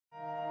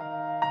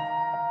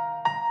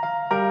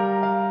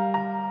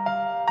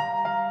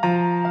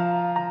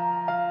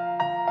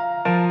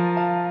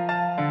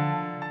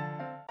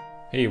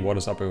Hey, what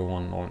is up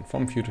everyone, Norman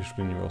from Future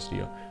University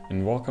here,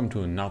 and welcome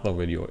to another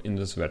video in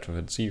this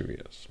Retrofit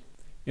series.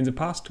 In the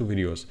past two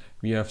videos,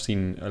 we have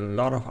seen a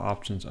lot of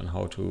options on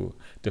how to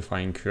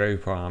define query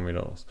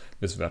parameters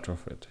with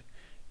Retrofit.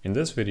 In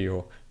this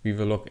video, we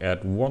will look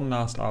at one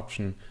last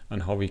option on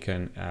how we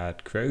can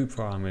add query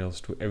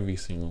parameters to every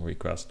single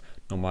request,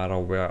 no matter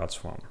where it's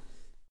from.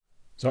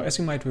 So as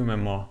you might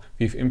remember,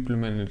 we've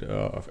implemented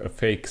a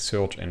fake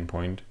search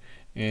endpoint,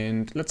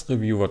 and let's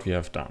review what we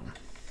have done.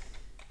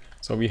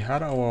 So we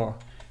had our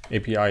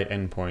API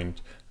endpoint.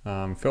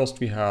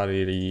 First we had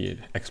the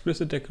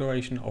explicit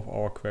declaration of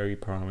our query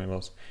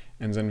parameters,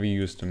 and then we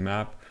used the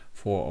map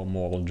for a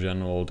more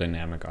general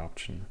dynamic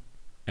option.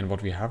 And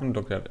what we haven't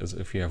looked at is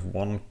if you have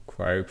one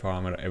query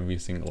parameter every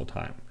single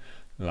time,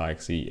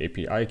 like the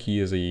API key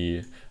is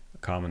a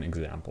common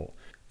example.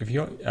 If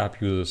your app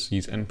uses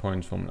these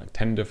endpoints from like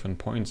 10 different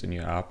points in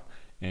your app,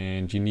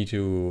 and you need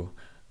to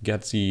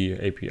get the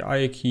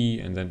API key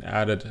and then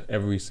add it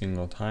every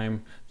single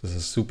time, this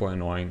is super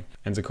annoying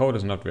and the code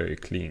is not very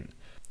clean.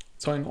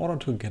 So in order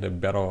to get a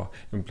better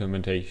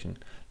implementation,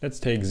 let's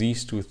take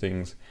these two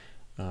things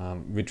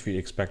which we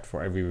expect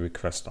for every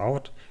request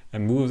out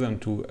and move them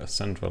to a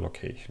central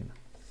location.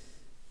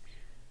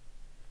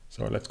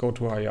 So let's go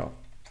to our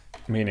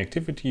main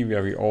activity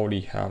where we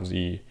already have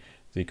the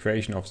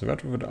creation of the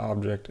Retrofit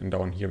object, and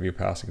down here we're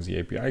passing the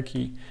API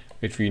key,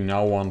 which we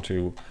now want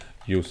to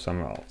use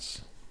somewhere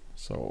else.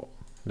 So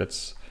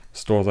let's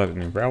store that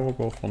in a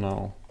variable for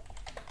now.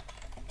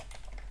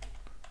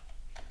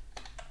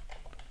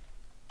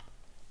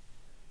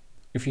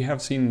 If you have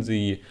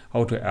seen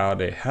how to add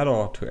a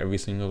header to every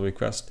single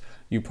request,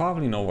 you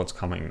probably know what's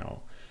coming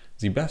now.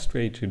 The best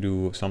way to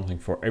do something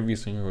for every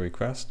single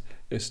request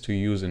is to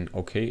use an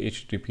OK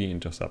HTTP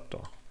interceptor.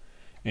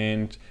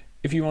 And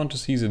if you want to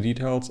see the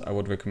details, I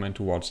would recommend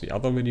to watch the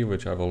other video,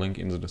 which I will link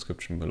in the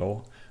description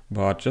below,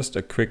 but just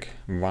a quick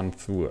run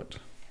through it.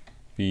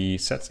 We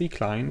set the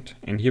client,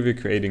 and here we're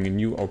creating a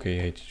new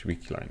OK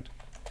HTTP client.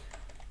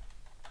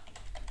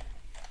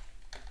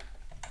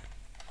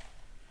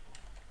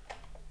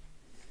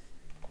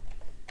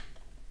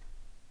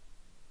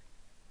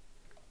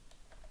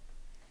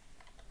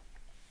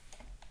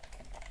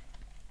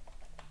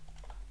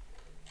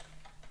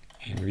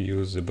 And we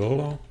use the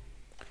builder.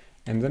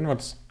 And then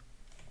what's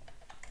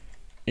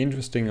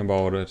interesting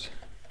about it,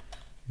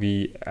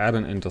 we add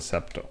an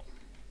interceptor.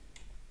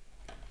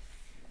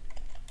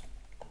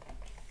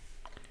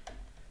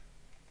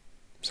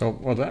 So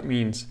what that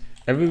means,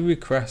 every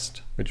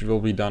request which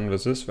will be done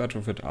with this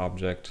Retrofit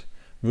object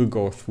will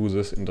go through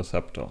this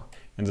interceptor.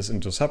 And this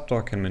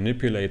interceptor can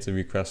manipulate the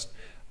request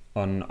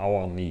on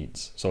our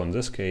needs. So in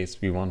this case,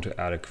 we want to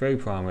add a query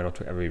parameter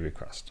to every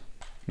request.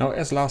 Now,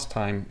 as last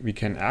time, we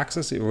can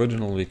access the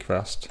original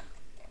request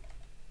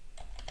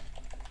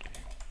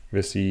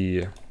with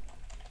the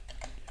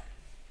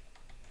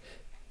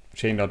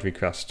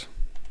chain.request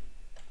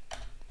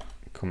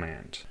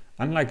command.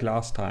 Unlike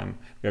last time,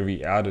 where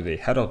we added a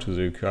header to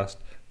the request,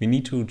 we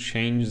need to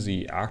change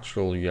the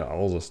actual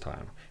URL this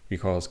time,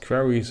 because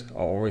queries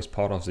are always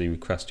part of the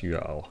request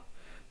URL.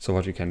 So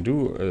what you can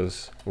do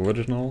is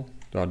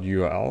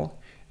original.url,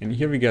 and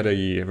here we get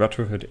a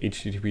Retrofit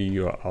HTTP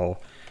URL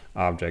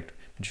object,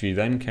 which we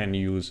then can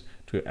use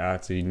to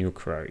add the new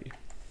query,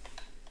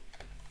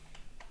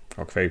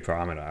 or query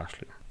parameter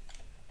actually.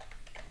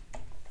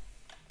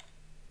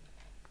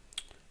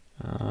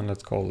 And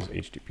let's call this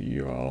HTTP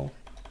URL.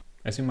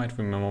 As you might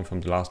remember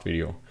from the last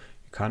video,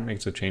 you can't make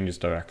the changes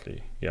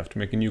directly. You have to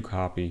make a new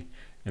copy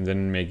and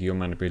then make your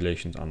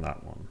manipulations on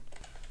that one.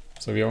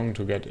 So we're going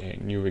to get a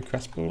new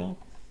request builder.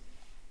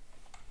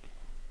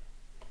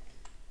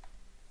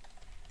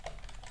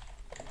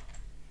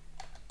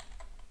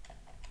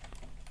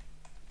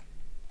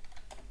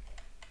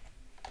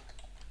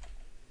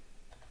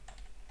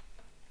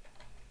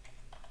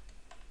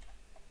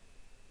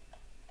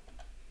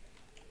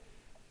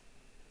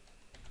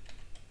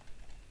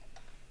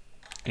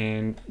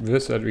 And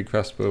with that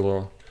request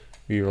builder,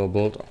 we will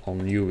build our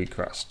new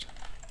request.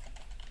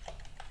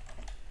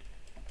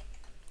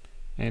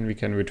 And we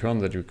can return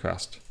that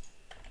request.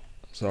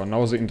 So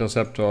now the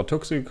interceptor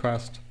took the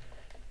request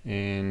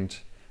and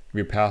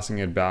we're passing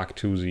it back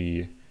to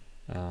the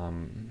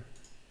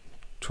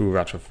to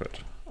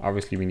Retrofit.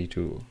 Obviously we need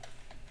to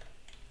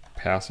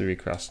pass the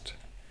request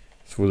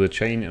through the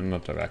chain and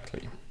not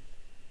directly.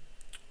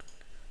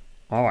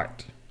 All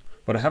right.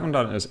 What I haven't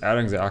done is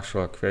adding the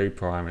actual query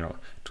parameter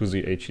to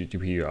the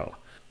HTTP URL.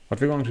 What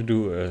we're going to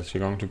do is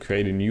we're going to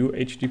create a new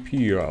HTTP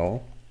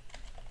URL,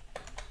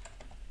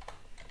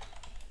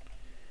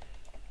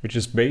 which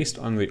is based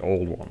on the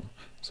old one.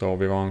 So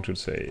we're going to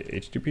say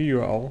HTTP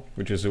URL,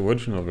 which is the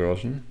original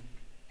version.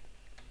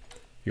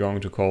 We're going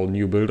to call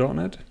new builder on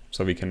it,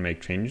 so we can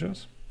make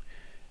changes.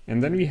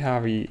 And then we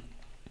have the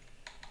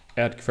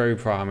add query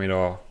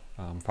parameter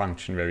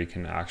function where we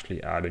can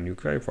actually add a new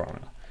query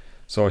parameter.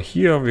 So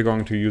here we're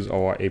going to use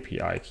our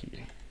API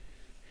key.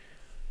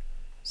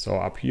 So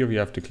up here we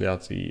have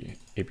declared the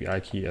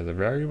API key as a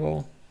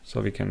variable,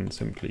 so we can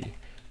simply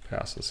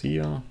pass this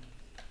here.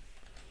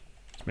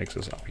 mix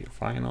this up here,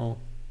 final.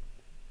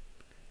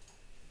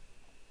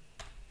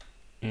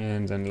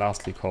 And then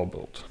lastly call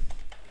build.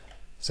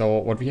 So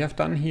what we have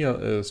done here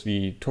is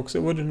we took the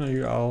original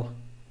URL,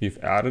 we've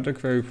added a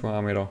query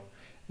parameter,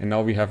 and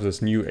now we have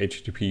this new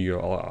HTTP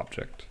URL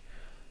object.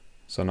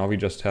 So now we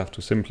just have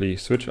to simply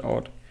switch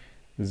out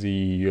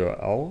the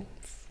URL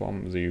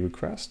from the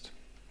request.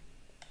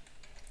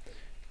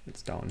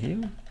 It's down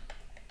here.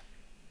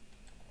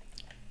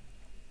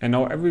 And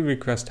now every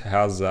request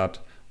has that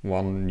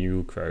one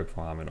new query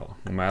parameter,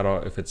 no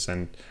matter if it's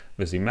sent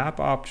with the map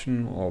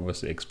option or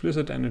with the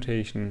explicit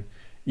annotation.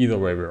 Either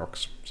way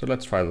works. So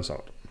let's try this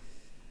out.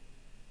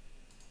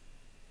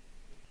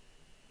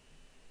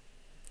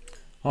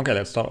 Okay,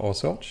 let's start our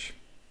search.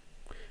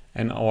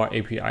 And our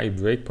API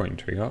breakpoint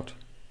triggered.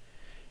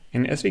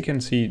 And as we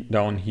can see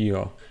down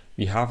here,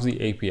 we have the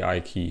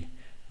API key,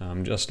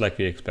 just like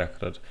we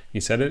expected. We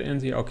set it in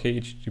the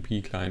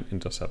OKHTTP client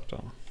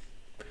interceptor.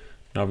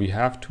 Now we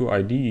have two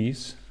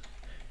IDs,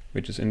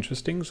 which is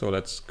interesting. So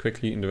let's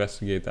quickly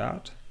investigate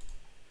that.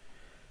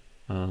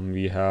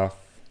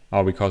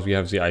 Because we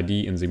have the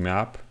ID in the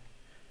map,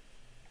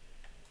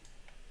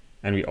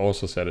 and we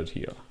also set it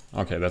here.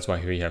 Okay, that's why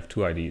we have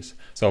two IDs.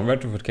 So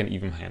Retrofit can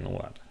even handle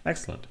that.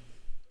 Excellent.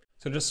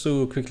 So just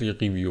to quickly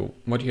review,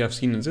 what you have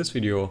seen in this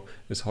video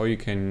is how you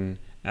can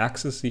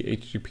access the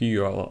HTTP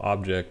URL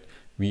object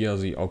via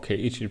the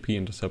OKHTTP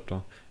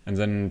interceptor and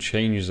then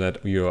change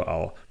that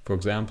URL. For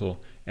example,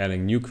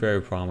 adding new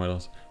query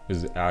parameters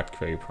with the add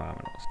query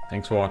parameters.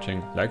 Thanks for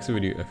watching. Like the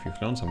video if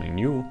you've learned something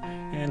new,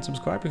 and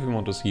subscribe if you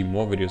want to see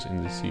more videos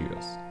in this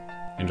series.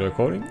 Enjoy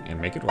coding and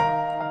make it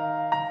work.